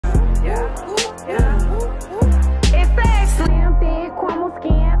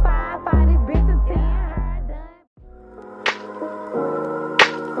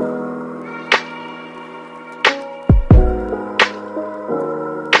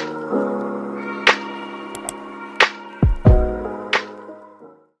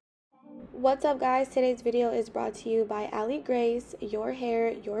What's up guys, today's video is brought to you by Aligrace, your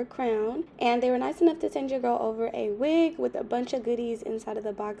hair, your crown. And they were nice enough to send your girl over a wig with a bunch of goodies inside of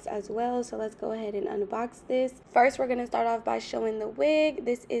the box as well. So let's go ahead and unbox this. First, we're going to start off by showing the wig.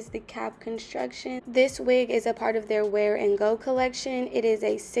 This is the cap construction. This wig is a part of their Wear and Go collection. It is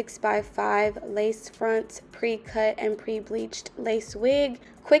a 6x5 lace front, pre-cut and pre-bleached lace wig.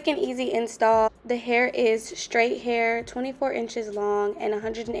 Quick and easy install. The hair is straight hair, 24 inches long and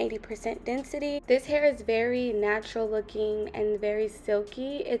 180% density. This hair is very natural looking and very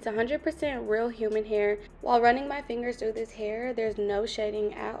silky. It's 100% real human hair. While running my fingers through this hair, there's no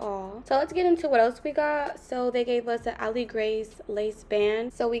shedding at all. So let's get into what else we got. So they gave us an Aligrace lace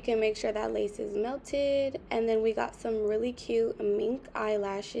band so we can make sure that lace is melted. And then we got some really cute mink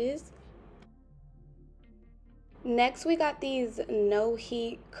eyelashes. Next, we got these no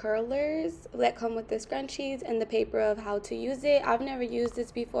heat curlers that come with the scrunchies and the paper of how to use it. I've never used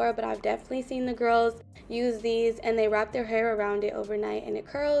this before, but I've definitely seen the girls use these and they wrap their hair around it overnight and it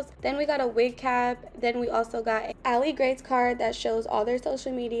curls. Then we got a wig cap. Then we also got an Aligrace card that shows all their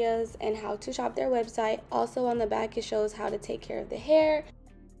social medias and how to shop their website. Also on the back, it shows how to take care of the hair.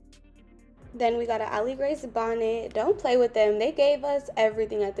 Then we got an Aligrace bonnet. Don't play with them. They gave us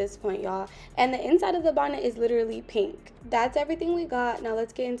everything at this point, y'all. And the inside of the bonnet is literally pink. That's everything we got. Now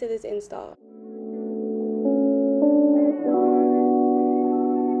let's get into this install.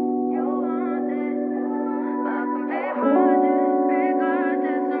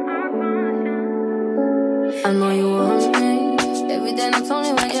 I know you want me. Every day not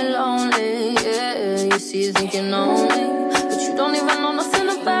only when you're lonely. Yeah, you see you think you know me, but you don't even know nothing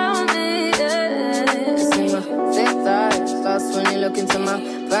about me. Lost when you look into my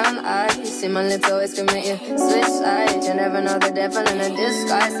brown eyes. You see my lips always can make you switch sides. You never know the devil in a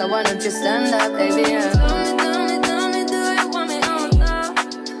disguise. So why don't you stand up, baby? Yeah. Tell me, do you want me on top?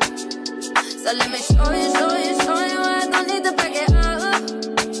 So let me show you. I don't need to back it up.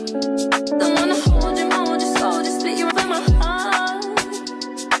 Don't wanna hold you soul, just split you up in my heart.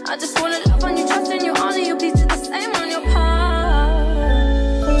 I just wanna love on you, trust in you, honor you, please do the same on your part.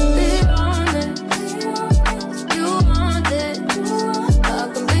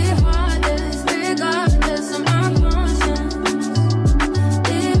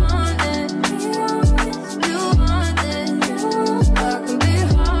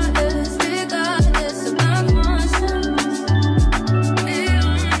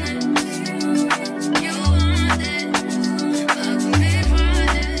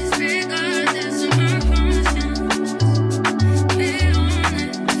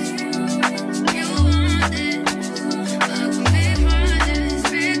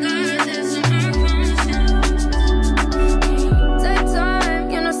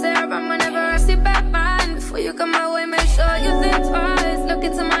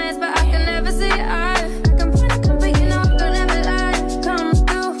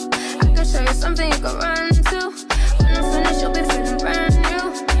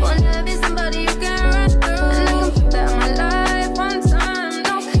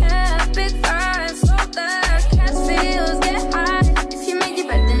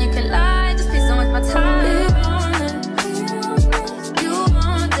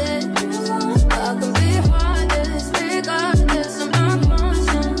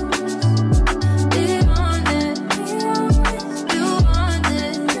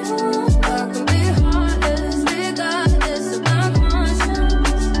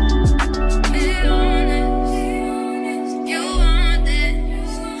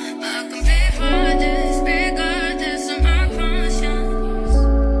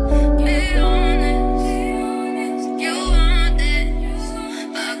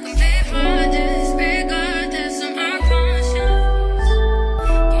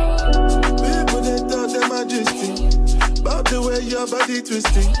 Your body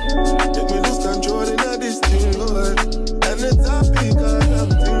twisting, make me lose control in this thing, Lord. And the topic I'm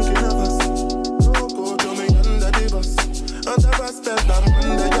thinking of us. No go to me under the bus. Under respect, I'm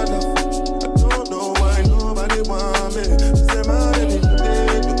under your love. I don't know why nobody want me. Say my baby, you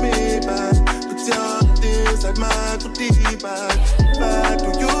did with me, man. Put your things like mine to deep, man. If I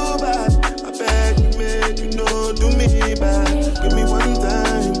do you bad, I beg you make you know do me bad. Give me one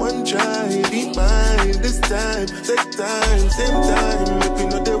time, one try, be mine this time. Take time, same time, make me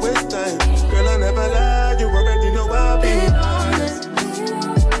know they waste time.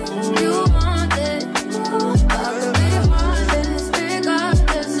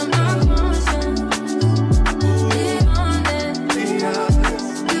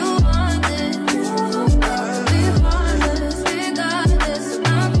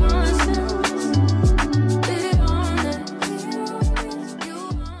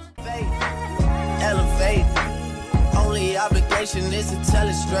 obligation is to tell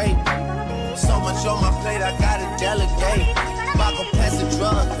it straight. So much on my plate, I gotta delegate. Vodka pass the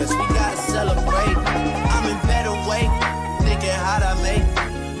drug, cause we gotta celebrate. I'm in better way, thinking how'd I make.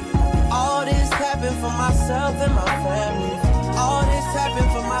 All this happened for myself and my family. All this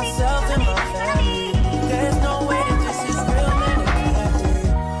happened for myself and my family. There's no way that this is real, man, it can't be.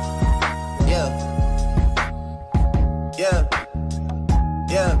 Yeah.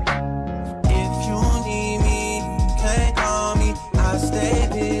 Yeah. If you need me, you can't call me. I stay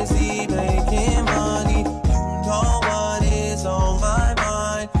busy making money. You know what is on my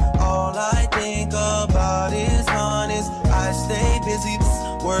mind. All I think about is honest. I stay busy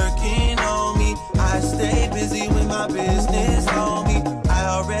working on me. I stay busy with my business on me. I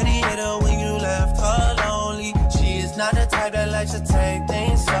already hit her when you left her lonely. She is not the type that likes to take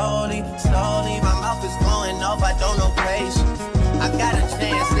things slowly. My mouth is going off, I don't know patience. I got a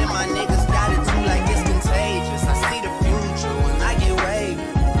chance, then my niggas got it too, like it's contagious. I see the future when I get wavy.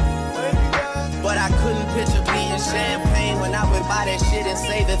 But I couldn't picture being champagne when I would buy that shit and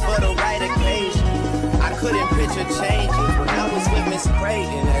save it for the right occasion. I couldn't picture changes when I was with Miss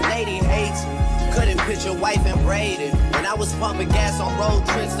Creighton. That lady hates me. Couldn't picture wife and braided. When I was pumping gas on road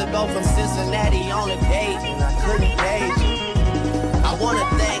trips to go from Cincinnati on a date, and I couldn't gauge it. I wanna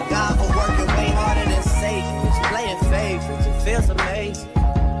thank God for working way harder than Satan. It's playing favorites, it feels amazing.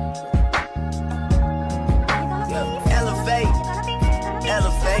 Yeah.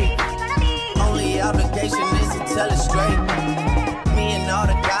 Elevate. Only obligation is to tell it straight. Me and all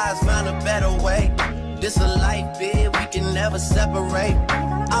the guys found a better way. This a life bid, we can never separate.